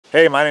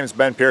Hey, my name is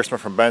Ben Pierceman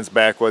from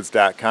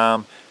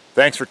bensbackwoods.com.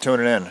 Thanks for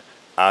tuning in.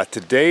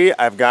 Today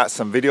I've got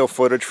some video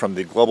footage from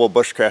the Global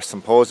Bushcraft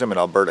Symposium in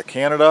Alberta,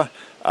 Canada.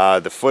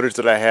 The footage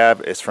that I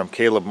have is from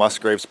Caleb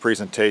Musgraves'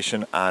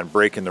 presentation on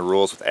breaking the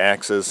rules with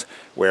axes,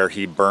 where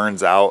he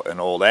burns out an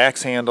old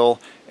axe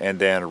handle and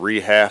then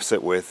rehafts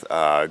it with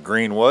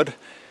green wood.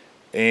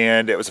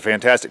 And it was a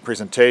fantastic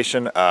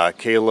presentation.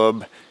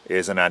 Caleb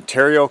is in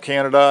Ontario,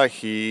 Canada.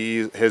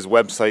 His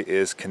website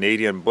is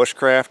Canadian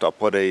Bushcraft.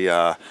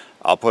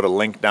 I'll put a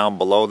link down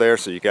below there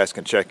so you guys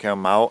can check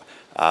him out.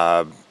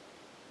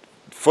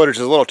 Footage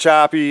is a little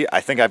choppy. I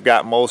think I've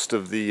got most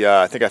of the.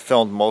 I think I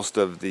filmed most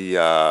of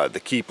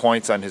the key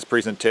points on his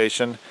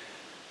presentation.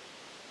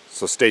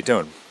 So stay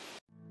tuned.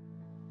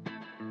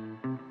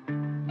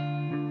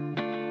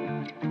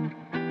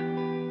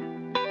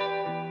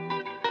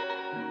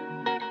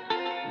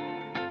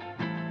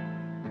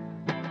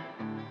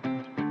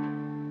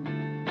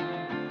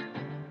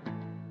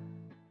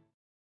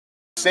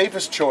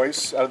 Safest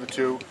choice out of the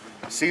two,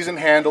 seasoned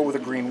handle with a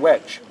green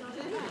wedge,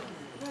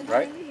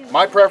 right?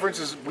 My preference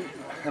is,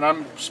 and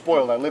I'm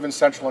spoiled, I live in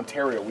central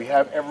Ontario. We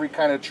have every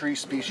kind of tree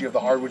species of the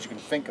hardwoods you can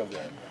think of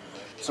there.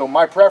 So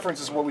my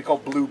preference is what we call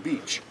blue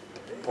beech,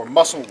 or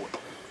musclewood.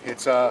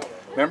 It's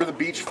member of the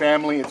beech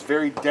family. It's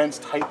very dense,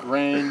 tight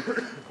grain,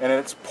 and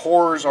its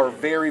pores are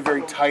very,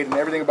 very tight, and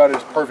everything about it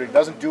is perfect. It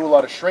doesn't do a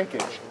lot of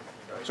shrinkage.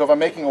 So if I'm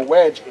making a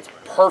wedge, it's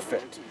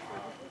perfect.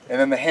 And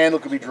then the handle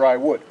could be dry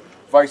wood.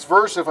 Vice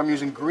versa, if I'm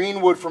using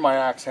green wood for my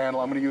axe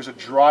handle, I'm going to use a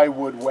dry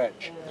wood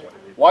wedge.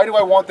 Why do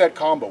I want that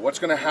combo? What's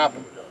going to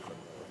happen?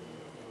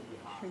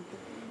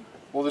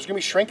 Well, there's going to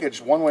be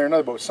shrinkage one way or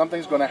another, but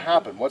something's going to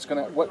happen. What's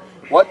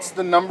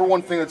the number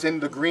one thing that's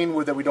in the green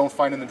wood that we don't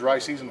find in the dry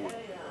seasoned wood?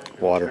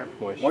 Water.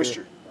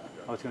 Moisture.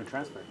 Oh, it's going to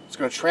transfer. It's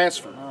going to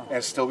transfer, and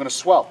it's still going to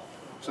swell.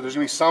 So there's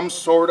going to be some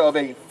sort of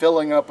a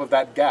filling up of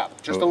that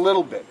gap, just a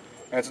little bit.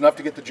 And it's enough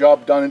to get the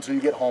job done until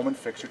you get home and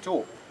fix your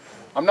tool.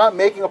 I'm not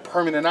making a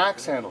permanent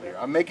axe handle here.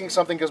 I'm making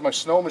something because my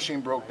snow machine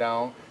broke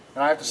down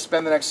and I have to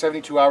spend the next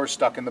 72 hours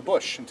stuck in the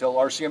bush until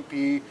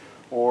RCMP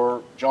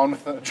or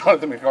Jonathan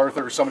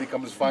MacArthur or somebody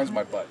comes and finds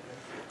my butt.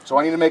 So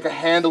I need to make a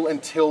handle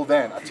until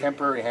then, a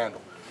temporary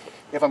handle.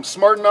 If I'm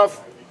smart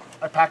enough,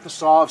 I pack the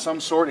saw of some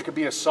sort. It could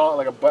be a saw,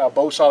 like a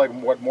bow saw, like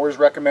what Moores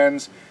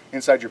recommends,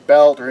 inside your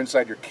belt or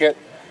inside your kit.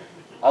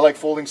 I like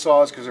folding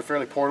saws because they're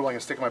fairly portable. I can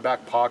stick in my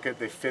back pocket.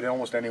 They fit in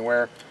almost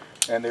anywhere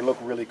and they look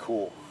really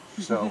cool.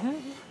 So.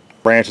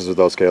 Branches with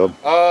those, Caleb?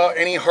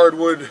 Any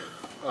hardwood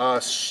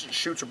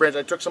shoots or branches.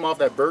 I took some off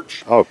that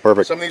birch. Oh,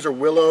 perfect. Some of these are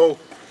willow.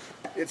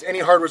 It's any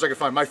hardwoods I can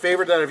find. My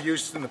favorite that I've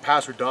used in the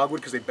past are dogwood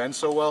because they bend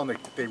so well and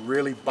they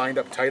really bind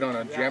up tight on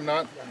a jam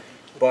knot.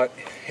 But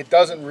it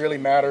doesn't really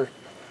matter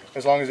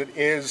as long as it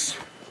is.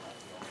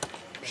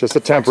 It's just a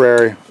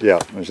temporary.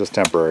 Yeah, it's just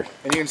temporary.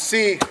 And you can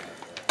see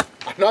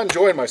I'm not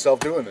enjoying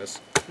myself doing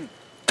this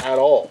at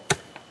all.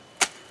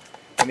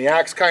 And the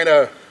axe kind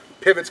of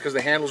pivots because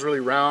the handle's really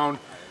round.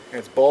 And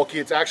it's bulky.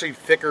 It's actually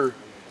thicker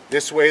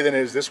this way than it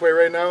is this way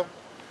right now.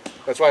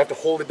 That's why I have to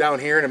hold it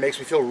down here and it makes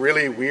me feel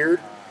really weird.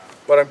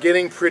 But I'm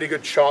getting pretty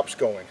good chops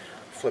going.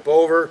 Flip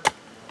over,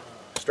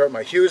 start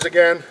my hews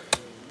again.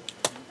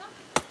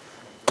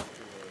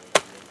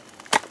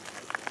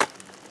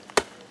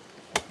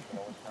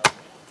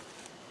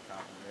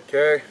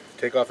 Okay,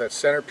 take off that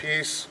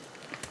centerpiece.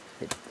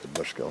 The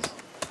bush skills.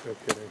 No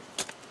kidding.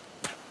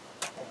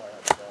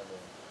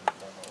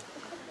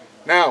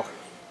 Now,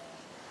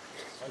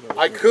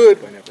 I could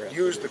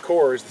use the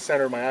core as the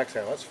center of my axe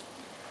handle.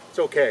 It's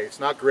okay, it's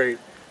not great,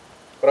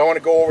 but I want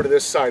to go over to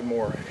this side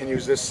more and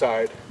use this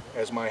side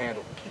as my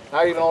handle.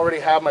 I even already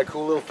have my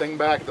cool little thing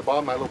back at the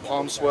bottom, my little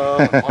palm swell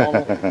and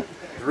pommel. I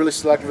was really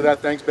selective with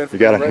that. Thanks, Ben, for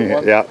the right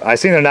one. Yeah, I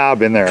seen a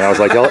knob in there. I was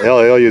like,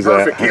 he'll use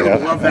Perfect. that.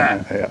 Caleb will love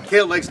that. Yeah.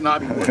 Caleb likes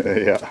knobby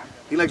wood. Yeah.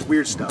 He likes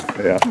weird stuff.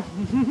 Yeah.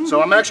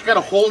 So I'm actually kind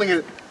of holding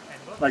it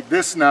like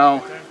this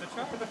now,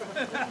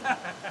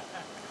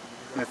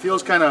 and it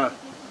feels kind of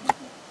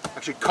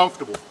actually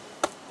comfortable.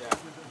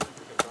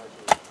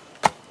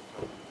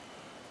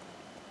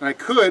 And I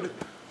could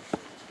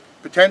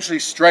potentially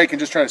strike and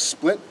just try to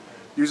split,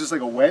 use this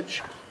like a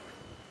wedge.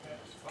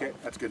 Okay,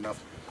 that's good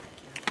enough.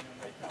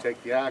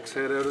 Take the axe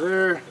head out of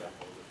there,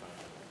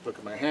 look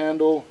at my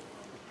handle.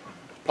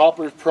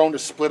 Poplar's prone to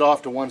split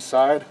off to one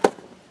side,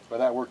 but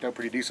that worked out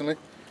pretty decently.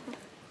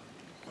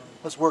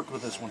 Let's work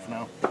with this one for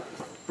now.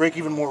 Break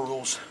even more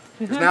rules,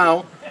 because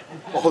now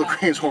all the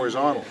grain's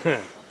horizontal.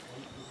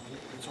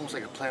 It's almost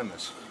like I planned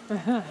this.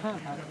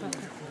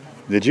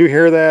 Did you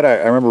hear that?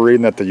 I remember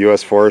reading that the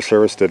U.S. Forest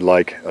Service did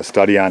like a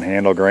study on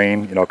handle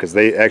grain, you know, because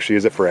they actually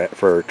use it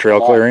for trail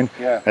clearing.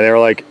 Yeah. And they were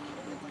like,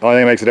 the only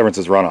thing that makes a difference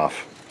is runoff.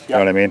 You know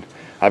what I mean?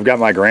 I've got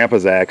my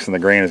grandpa's axe and the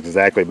grain is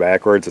exactly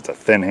backwards. It's a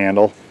thin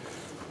handle.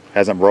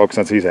 Hasn't broke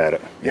since he's had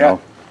it. You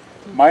know?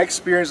 My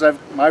experience,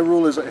 my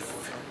rule is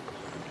if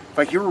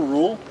I hear a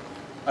rule,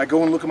 I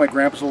go and look at my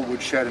grandpa's old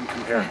woodshed and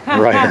compare.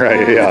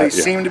 Right, yeah. If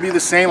they seem to be the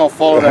same, I'll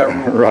follow that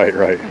rule.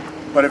 Right.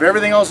 But if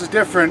everything else is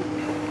different,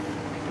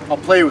 I'll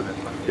play with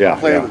it. Yeah. I'll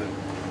play with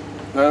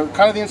it.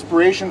 Kind of the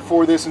inspiration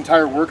for this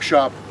entire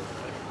workshop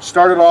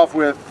Started off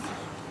with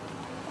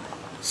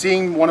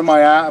seeing one of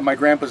my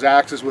grandpa's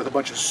axes with a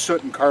bunch of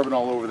soot and carbon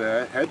all over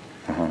the head.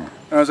 And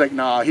I was like,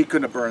 nah, he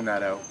couldn't have burned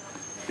that out.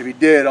 If he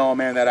did, oh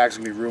man, that axe is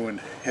gonna be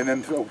ruined. And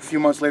then a few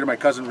months later, my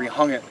cousin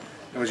rehung it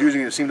and was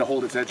using it. It seemed to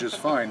hold its edge just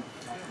fine.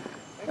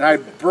 And I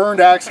burned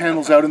axe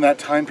handles out in that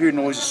time period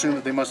and always assumed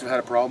that they must have had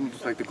a problem,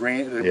 like the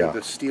grain,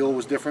 the steel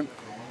was different.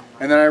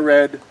 And then I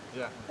read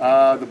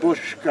the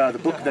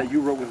book that you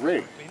wrote with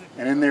Ray.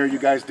 And in there, you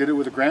guys did it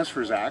with a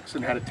Gransfors axe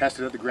and had it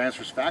tested at the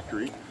Gransfors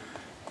factory.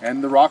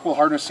 And the Rockwell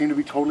hardness seemed to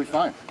be totally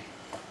fine.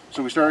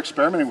 So we started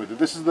experimenting with it.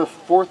 This is the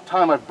 4th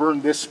time I've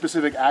burned this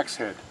specific axe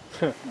head.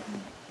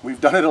 We've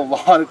done it a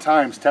lot of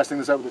times, testing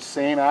this out with the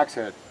same axe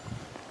head.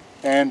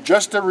 And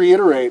just to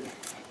reiterate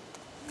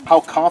how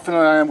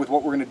confident I am with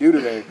what we're going to do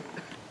today,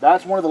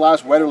 that's one of the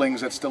last Wetterlings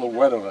that's still a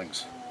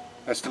Wetterlings.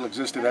 That still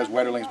existed as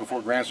Wetterlings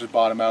before Gransfors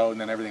bought them out,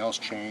 and then everything else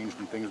changed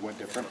and things went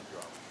different.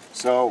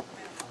 So,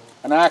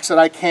 an axe that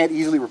I can't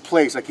easily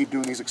replace, I keep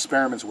doing these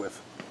experiments with.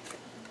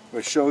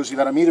 Which shows you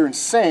that I'm either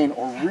insane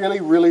or really,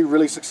 really,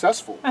 really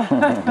successful.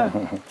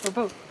 Or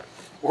both.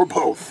 Or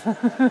both.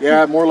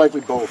 Yeah, more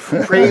likely both.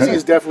 Crazy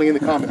is definitely in the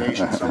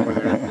combination somewhere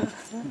there.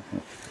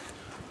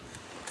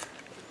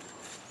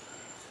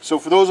 So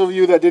for those of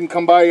you that didn't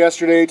come by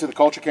yesterday to the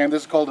culture camp,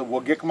 this is called a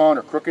Wagikmon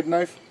or crooked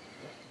knife.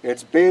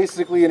 It's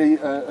basically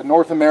a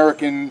North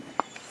American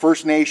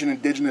First Nation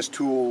indigenous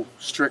tool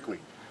strictly.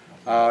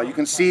 You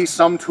can see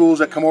some tools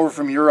that come over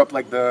from Europe,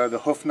 like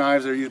the hoof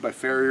knives that are used by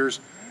farriers,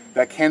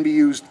 that can be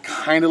used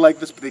kind of like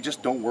this, but they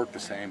just don't work the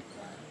same.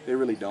 They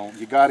really don't.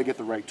 You got to get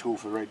the right tool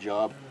for the right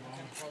job.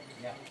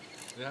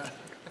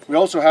 We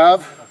also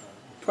have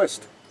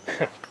twist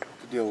to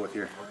deal with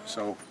here.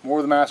 So more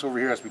of the mass over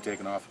here has to be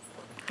taken off.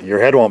 Your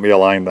head won't be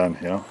aligned then,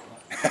 you know?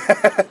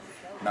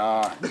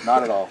 Nah,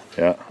 not at all.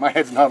 Yeah. My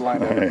head's not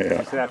aligned at all.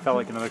 Yeah. So that felt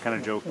like another kind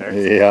of joke there.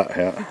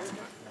 Yeah.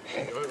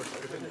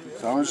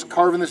 So I'm just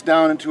carving this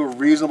down into a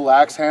reasonable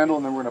axe handle,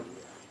 and then we're going to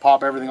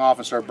pop everything off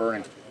and start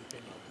burning.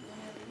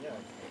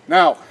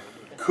 Now,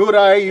 could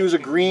I use a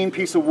green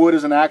piece of wood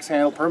as an axe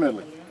handle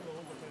permanently?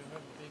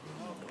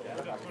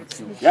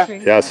 Yeah.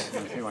 Yes.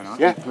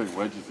 Yeah. Put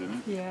wedges in it.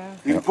 Yeah.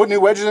 You can put new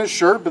wedges in it,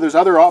 sure, but there's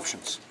other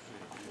options.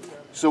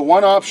 So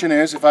one option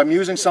is, if I'm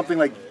using something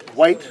like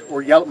white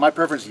or yellow, my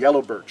preference is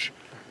yellow birch.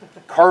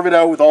 Carve it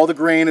out with all the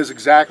grain is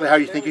exactly how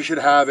you think you should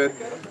have it.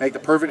 Make the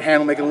perfect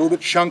handle, make it a little bit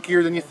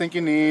chunkier than you think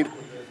you need.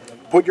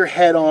 Put your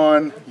head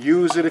on,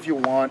 use it if you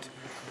want,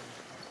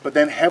 but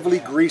then heavily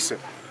grease it.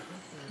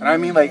 And I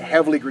mean like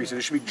heavily grease it.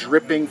 It should be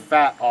dripping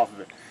fat off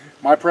of it.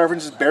 My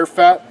preference is bear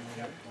fat.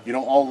 You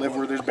don't all live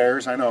where there's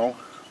bears, I know.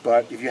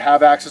 But if you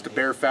have access to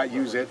bear fat,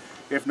 use it.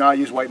 If not,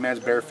 use white man's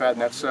bear fat,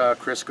 and that's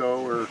Crisco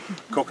or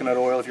coconut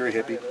oil if you're a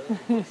hippie.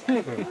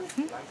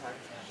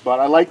 But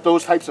I like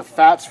those types of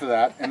fats for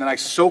that, and then I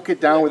soak it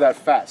down with that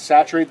fat,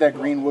 saturate that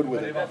green wood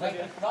with it.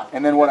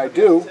 And then what I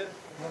do,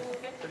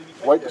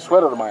 wipe the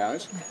sweat out of my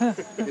eyes.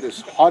 It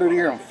is hot out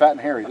here, I'm fat and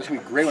hairy. This will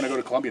be great when I go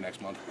to Columbia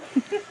next month.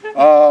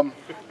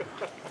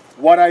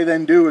 What I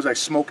then do is I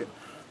smoke it.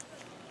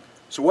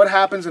 So what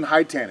happens in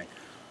hide tanning?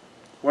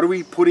 What are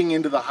we putting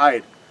into the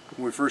hide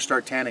when we first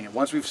start tanning it?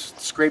 Once we've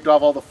scraped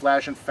off all the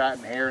flesh and fat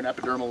and hair and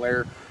epidermal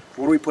layer,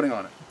 what are we putting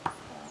on it?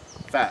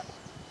 Fat.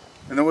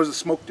 And then what does the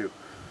smoke do?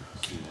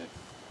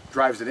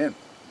 Drives it in.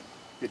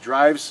 It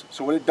drives,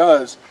 so what it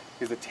does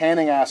is the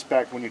tanning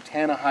aspect, when you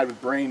tan a hide with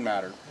brain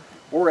matter,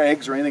 or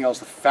eggs or anything else,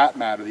 the fat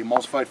matter, the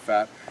emulsified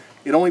fat,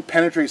 it only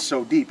penetrates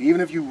so deep.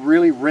 Even if you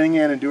really ring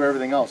in and do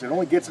everything else, it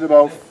only gets at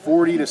about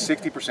 40 to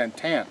 60%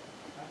 tan.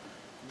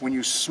 When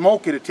you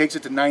smoke it, it takes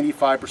it to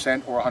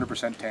 95% or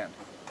 100% tan.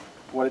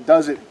 What it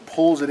does, it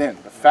pulls it in.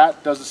 The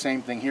fat does the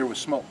same thing here with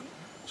smoke.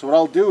 So what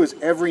I'll do is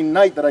every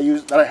night that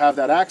I have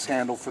that axe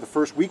handle for the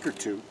first week or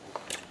two,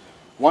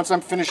 once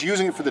I'm finished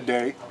using it for the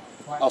day,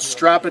 I'll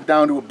strap it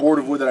down to a board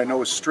of wood that I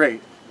know is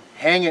straight,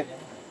 hang it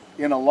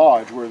in a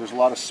lodge where there's a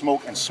lot of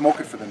smoke, and smoke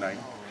it for the night.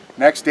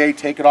 Next day,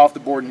 take it off the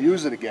board and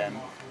use it again.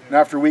 And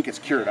after a week, it's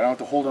cured. I don't have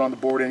to hold it on the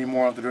board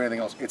anymore. I don't have to do anything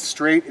else. It's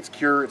straight, it's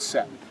cured, it's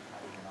set.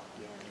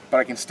 But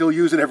I can still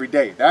use it every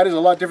day. That is a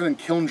lot different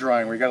than kiln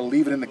drying, where you got to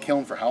leave it in the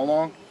kiln for how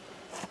long?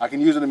 I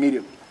can use it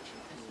immediately.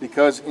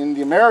 Because in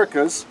the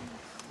Americas,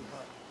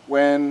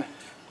 when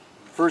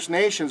First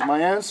Nations,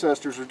 my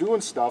ancestors, were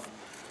doing stuff,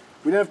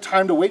 we didn't have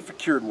time to wait for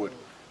cured wood.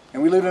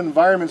 And we lived in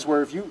environments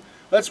where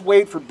let's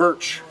wait for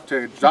birch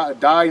to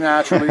die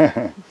naturally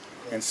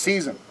and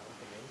season.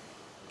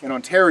 In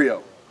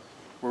Ontario,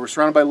 where we're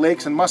surrounded by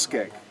lakes and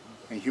muskeg,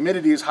 and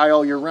humidity is high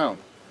all year round,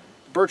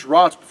 birch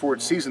rots before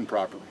it's seasoned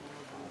properly.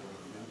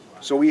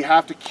 So we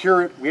have to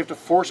cure it, we have to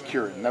force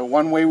cure it. And the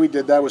one way we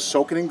did that was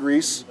soak it in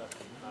grease,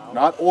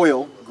 not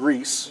oil,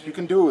 grease. You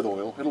can do it with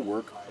oil, it'll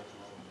work.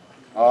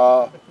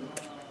 And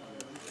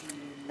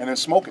then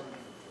smoke it.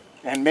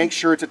 And make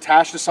sure it's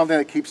attached to something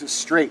that keeps it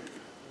straight.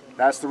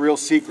 That's the real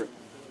secret.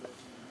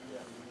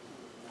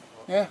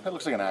 Yeah, that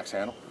looks like an axe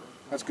handle.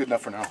 That's good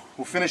enough for now.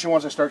 We'll finish it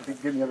once I start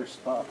getting the other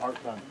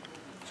part done.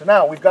 So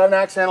now we've got an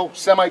axe handle,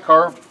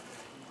 semi-carved.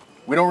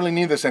 We don't really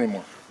need this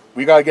anymore.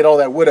 We got to get all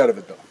that wood out of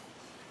it though.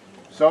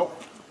 So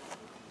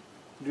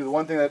Do the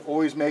one thing that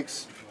always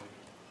makes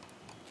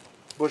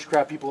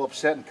bushcraft people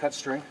upset and cut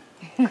string.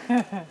 Seems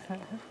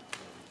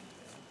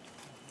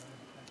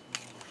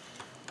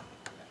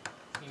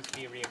to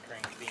be a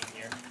reoccurring theme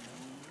here.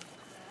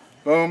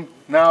 Boom.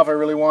 Now if I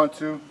really want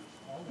to,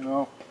 you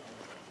know,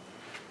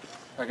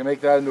 I can make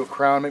that into a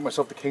crown, make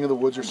myself the king of the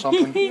woods or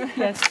something.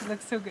 Yes, it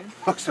looks so good.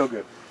 Looks so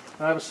good.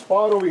 And I have a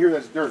spot over here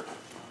that's dirt.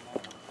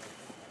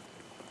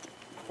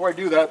 Before I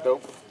do that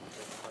though,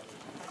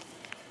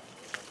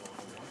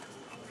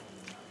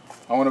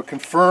 I want to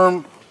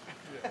confirm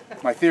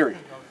my theory,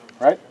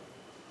 right?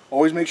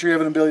 Always make sure you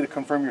have an ability to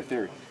confirm your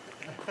theory.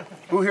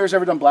 Who here has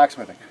ever done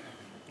blacksmithing?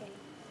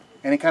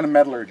 Any kind of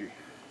metallurgy?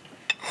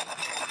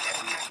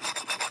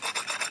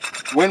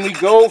 When we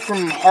go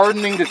from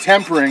hardening to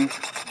tempering,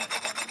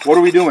 what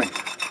are we doing?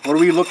 What are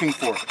we looking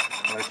for?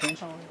 Color change?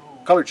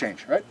 Color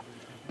change, right?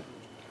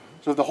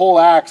 So if the whole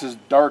axe is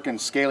dark and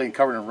scaly and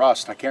covered in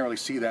rust, I can't really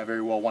see that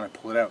very well when I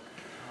pull it out.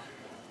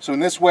 So in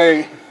this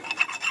way,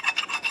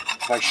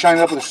 if I shine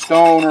it up with a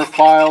stone or a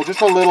file,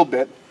 just a little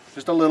bit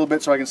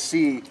so I can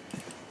see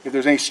if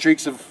there's any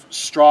streaks of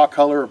straw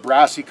color or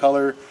brassy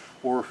color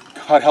or,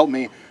 God help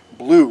me,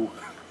 blue,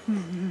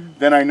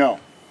 then I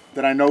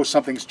know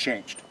something's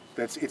changed.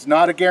 It's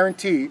not a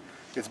guarantee.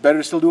 It's better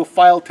to still do a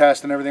file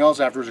test and everything else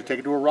afterwards, or take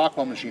it to a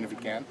Rockwell machine if you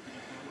can.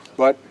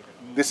 But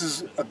this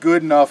is a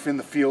good enough in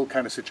the field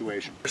kind of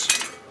situation.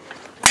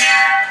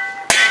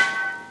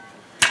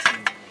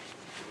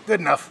 Good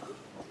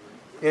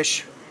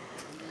enough-ish.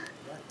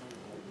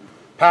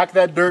 Pack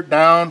that dirt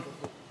down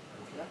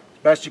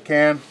as best you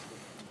can.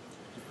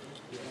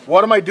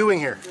 What am I doing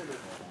here?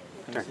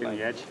 Protecting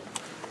the edge.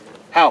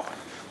 How?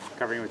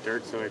 Covering with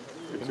dirt so it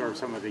absorbs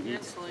some of the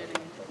heat.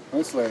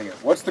 Insulating it.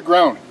 What's the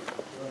ground?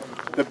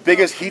 The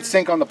biggest heat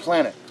sink on the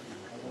planet.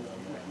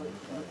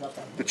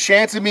 The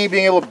chance of me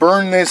being able to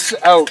burn this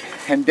out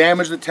and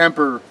damage the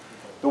temper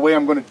the way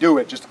I'm going to do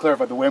it, just to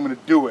clarify, the way I'm going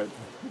to do it,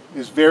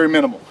 is very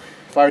minimal.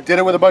 If I did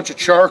it with a bunch of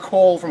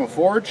charcoal from a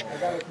forge,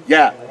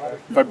 yeah.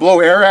 If I blow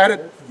air at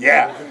it,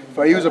 yeah. If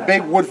I use a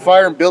big wood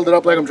fire and build it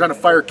up like I'm trying to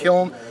fire a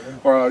kiln,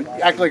 or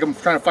act like I'm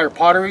trying to fire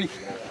pottery,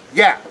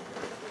 yeah.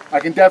 I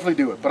can definitely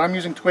do it. But I'm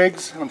using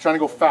twigs and I'm trying to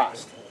go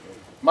fast.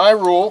 My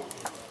rule,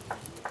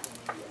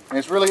 and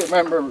it's really,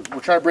 remember,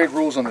 we're trying to break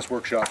rules on this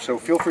workshop, so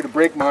feel free to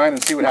break mine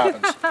and see what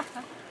happens.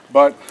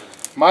 But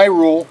my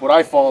rule, what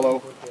I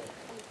follow,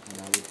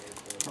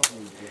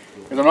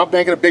 is I'm not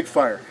making a big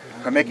fire.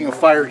 I'm making a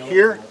fire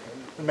here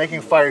and making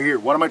a fire here.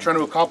 What am I trying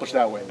to accomplish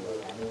that way?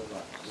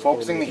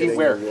 Focusing the heat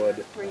where?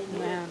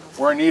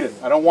 Where I need it.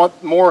 I don't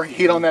want more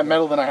heat on that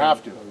metal than I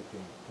have to.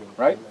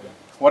 Right?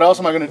 What else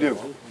am I going to do?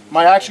 Am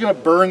I actually going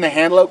to burn the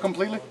handle out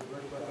completely?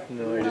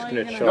 No, you're just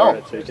going to char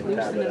it so you can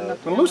tab it out. I'm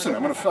going to loosen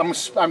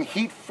it.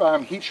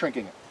 I'm heat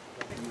shrinking it.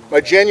 My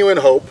genuine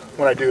hope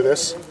when I do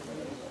this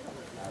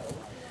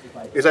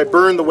is I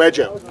burn the wedge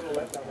out.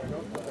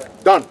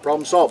 Done.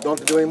 Problem solved. Don't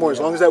have to do any more. As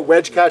long as that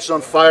wedge catches on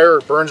fire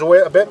or burns away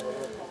a bit,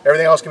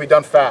 everything else can be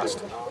done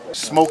fast.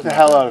 Smoke the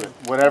hell out of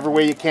it, whatever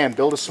way you can.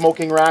 Build a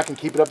smoking rack and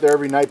keep it up there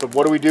every night. But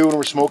what do we do when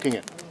we're smoking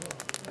it?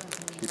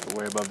 Keep it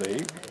way above the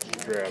heat.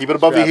 Keep it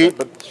above the heat,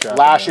 but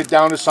lash it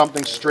down to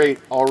something straight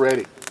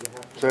already,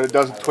 so that it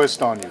doesn't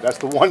twist on you. That's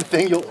the one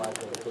thing you'll...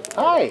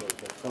 Hi!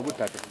 Oh,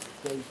 woodpecker.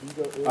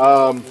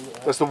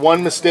 That's the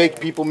one mistake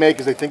people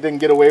make, is they think they can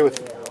get away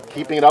with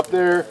keeping it up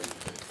there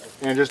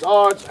and just,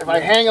 oh, if I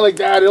hang it like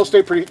that, it'll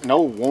stay pretty... No,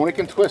 won't. It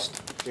can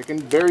twist. It can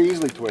very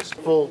easily twist.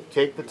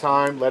 Take the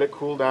time, let it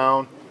cool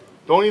down.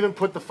 Don't even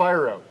put the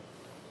fire out,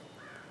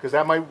 because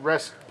that might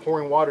risk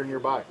pouring water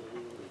nearby,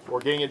 or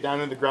getting it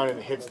down into the ground and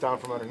it hits down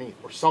from underneath,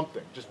 or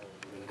something. Just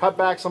cut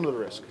back some of the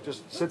risk.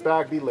 Just sit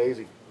back, be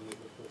lazy.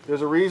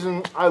 There's a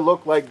reason I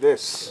look like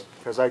this,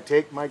 because I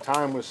take my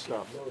time with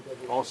stuff.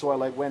 Also, I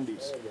like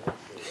Wendy's.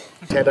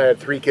 Tent, I had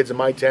 3 kids in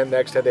my tent.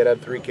 Next tent, they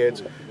had 3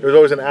 kids. There was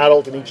always an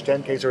adult in each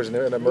tent in case there was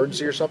an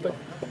emergency or something.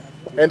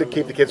 And to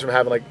keep the kids from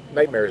having like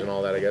nightmares and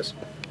all that, I guess,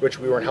 which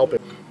we weren't helping.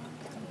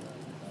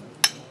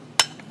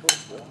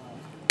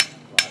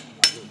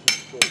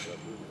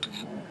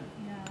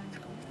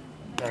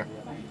 There.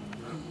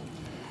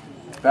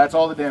 That's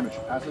all the damage.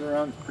 Pass it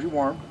around. It's pretty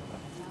warm.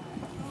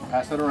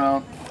 Pass it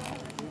around.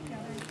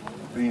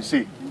 And you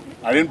see,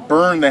 I didn't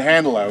burn the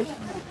handle out.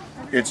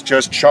 It's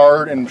just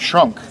charred and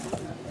shrunk.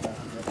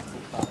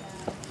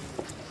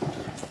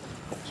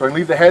 So I can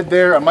leave the head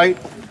there. I might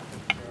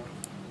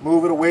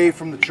move it away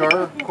from the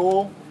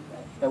charcoal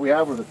that we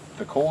have, or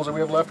the coals that we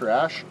have left, or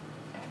ash.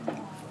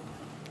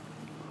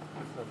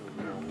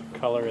 The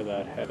color of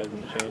that head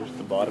hasn't changed.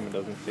 The bottom, it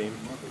doesn't seem.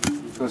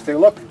 So let's take a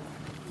look.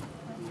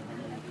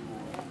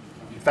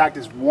 In fact,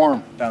 it's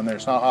warm down there.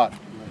 It's not hot.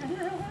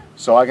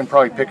 So I can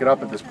probably pick it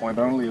up at this point,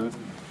 but I'm going to leave it.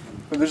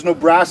 But there's no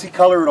brassy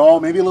color at all.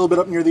 Maybe a little bit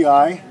up near the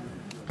eye.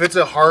 If it's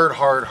a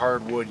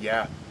hard wood,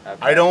 yeah.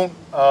 Okay.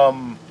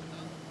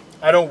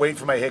 I don't wait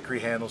for my hickory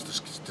handles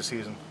to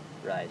season.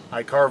 Right.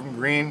 I carve them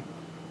green,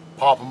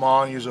 pop them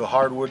on, use a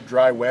hardwood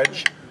dry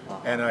wedge,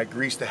 and I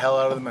grease the hell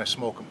out of them and I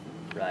smoke them.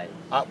 Right.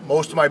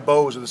 Most of my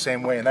bows are the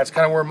same way, and that's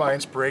kind of where my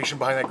inspiration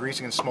behind that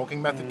greasing and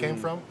smoking method came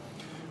from.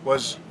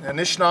 was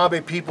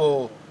Anishinaabe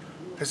people.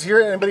 Has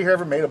anybody here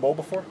ever made a bow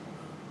before?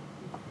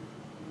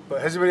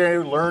 But has anybody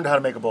ever learned how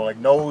to make a bow? Like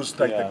knows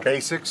like the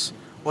basics?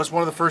 What's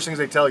one of the first things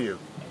they tell you?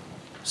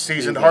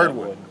 Seasoned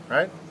hardwood,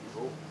 right?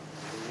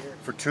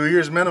 For 2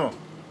 years minimum.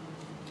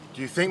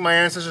 Do you think my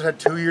ancestors had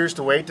 2 years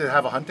to wait to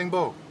have a hunting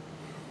bow?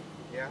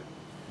 Yeah.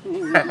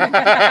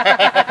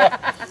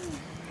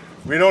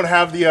 We don't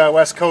have the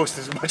West Coast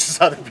as much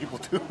as other people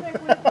do.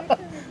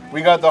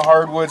 We got the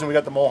hardwoods and we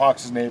got the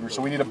Mohawks as neighbors,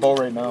 so we need a bow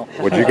right now.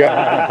 Would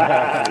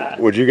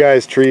you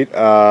guys treat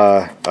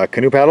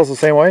canoe paddles the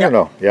same way or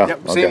no? Yeah.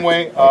 Yep, okay. same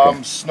way.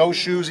 Okay.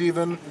 Snowshoes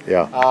even.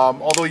 Yeah.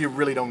 Although you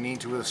really don't need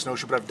to with a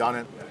snowshoe, but I've done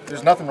it.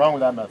 There's nothing wrong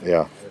with that method.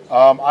 Yeah.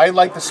 I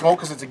like the smoke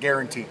because it's a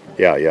guarantee.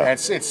 Yeah, yeah. And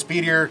it's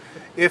speedier.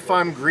 If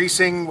I'm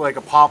greasing like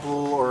a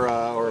popple or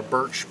a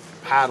birch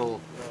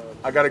paddle,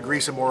 I got to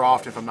grease it more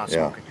often if I'm not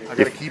smoking. I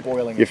got to keep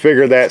oiling You it.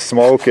 figure that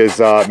smoke is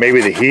maybe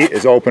the heat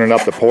is opening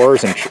up the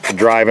pores and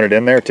driving it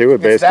in there too,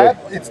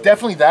 basically? It's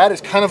definitely that.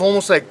 It's kind of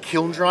almost like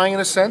kiln drying in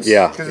a sense.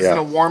 Yeah, because it's in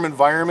a warm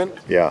environment.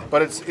 Yeah.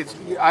 But it's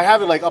I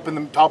have it like up in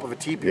the top of a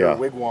teepee or a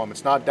wigwam.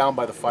 It's not down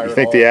by the fire. You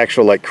think at all. the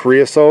actual like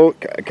creosote,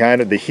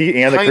 kind of the heat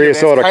and the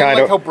creosote are kind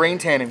of like how brain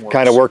tanning works.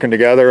 kind of working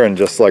together and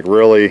just like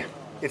really.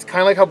 It's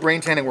kind of like how brain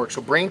tanning works.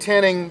 So brain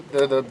tanning,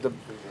 the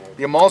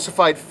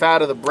emulsified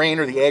fat of the brain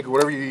or the egg or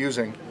whatever you're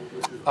using,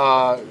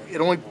 it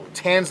only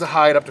tans the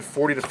hide up to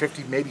 40 to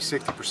 50, maybe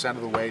 60%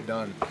 of the way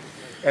done.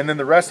 And then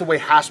the rest of the way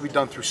has to be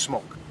done through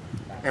smoke.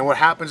 And what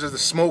happens is the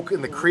smoke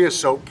and the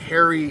creosote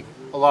carry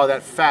a lot of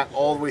that fat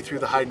all the way through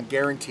the hide and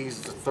guarantees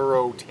it's a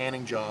thorough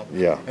tanning job.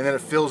 Yeah. And then it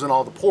fills in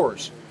all the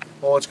pores.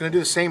 Well, it's going to do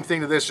the same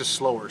thing to this, just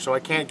slower. So I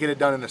can't get it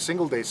done in a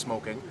single day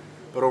smoking,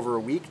 but over a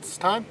week's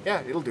time,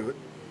 yeah, it'll do it.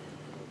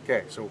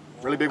 Okay, so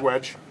really big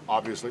wedge,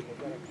 obviously.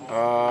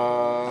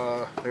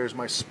 There's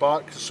my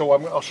spot. So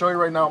I'll show you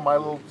right now my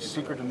little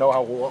secret to know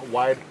how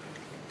wide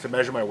to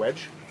measure my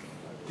wedge.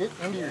 Get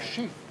into your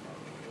sheath.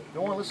 You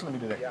don't want to listen to me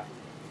today.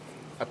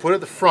 I put it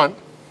at the front,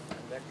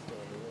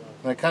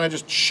 and I kind of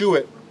just chew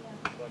it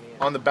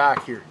on the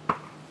back here.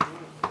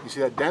 You see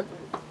that dent?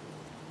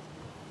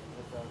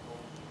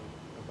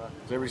 Does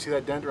everybody see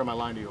that dent, or am I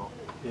lying to you all?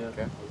 Yeah.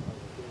 Okay.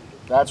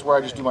 That's where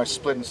I just do my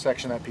split and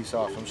section that piece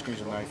off. I'm just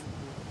using a knife.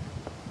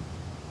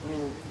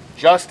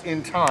 Just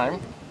in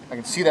time. I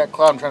can see that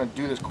cloud. I'm trying to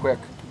do this quick.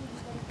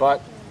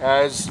 But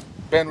as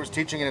Ben was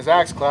teaching in his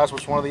axe class,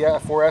 what's one of the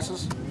 4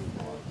 S's?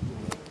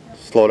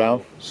 Slow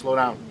down. Slow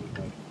down.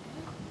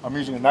 I'm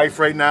using a knife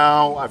right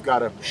now. I've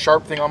got a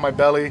sharp thing on my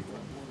belly.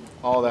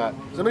 All that.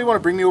 Does anybody want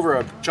to bring me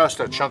over just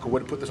a chunk of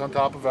wood to put this on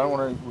top of?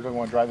 We don't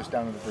want to drive this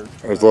down to the dirt.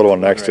 There's a little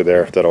one next to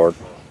there, if that'll work.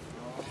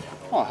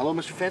 Oh, hello,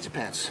 Mr. Fancy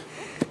Pants.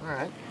 All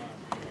right.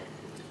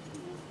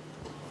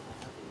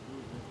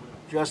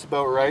 Just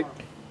about right.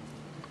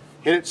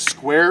 Hit it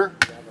square.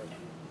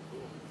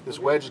 This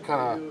wedge is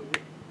kind of...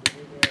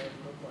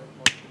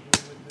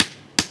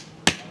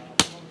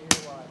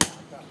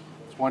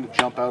 It's wanting to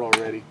jump out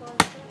already.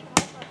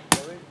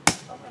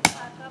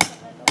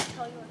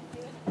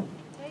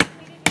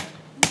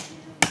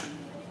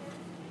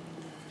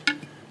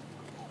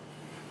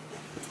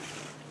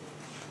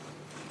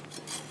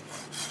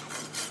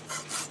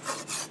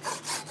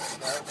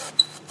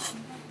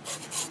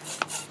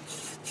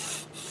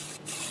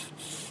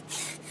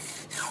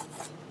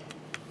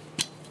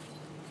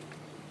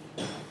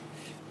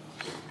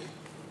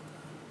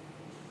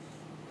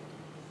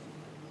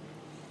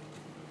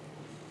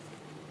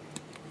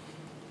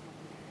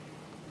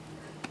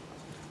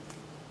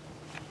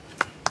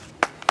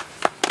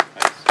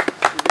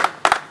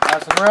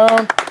 Pass it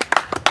around.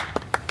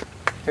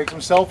 Take some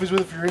selfies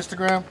with it for your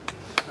Instagram.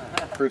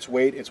 For its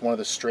weight, it's one of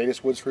the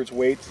straightest woods for its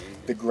weight.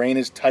 The grain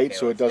is tight,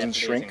 so it doesn't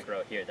shrink.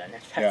 Grow here then,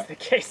 if that's the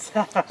case.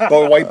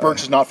 But white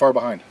birch is not far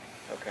behind.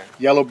 Okay.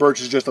 Yellow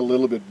birch is just a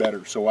little bit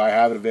better, so I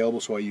have it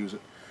available, so I use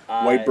it.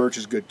 White birch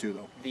is good too,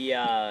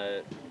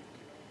 though.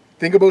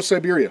 Think about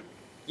Siberia.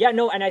 Yeah,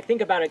 no, and I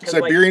think about it because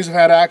Siberians have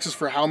had axes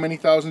for how many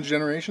thousand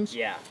generations?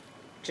 Yeah,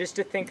 just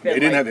to think that They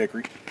didn't have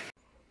hickory.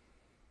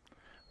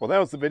 Well, that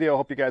was the video.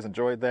 Hope you guys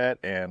enjoyed that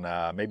and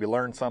maybe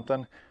learned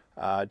something.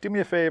 Do me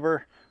a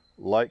favor,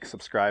 like,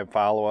 subscribe,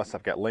 follow us.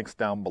 I've got links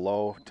down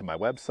below to my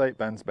website,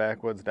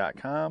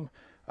 bensbackwoods.com,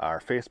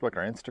 our Facebook,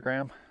 our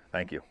Instagram.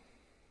 Thank you.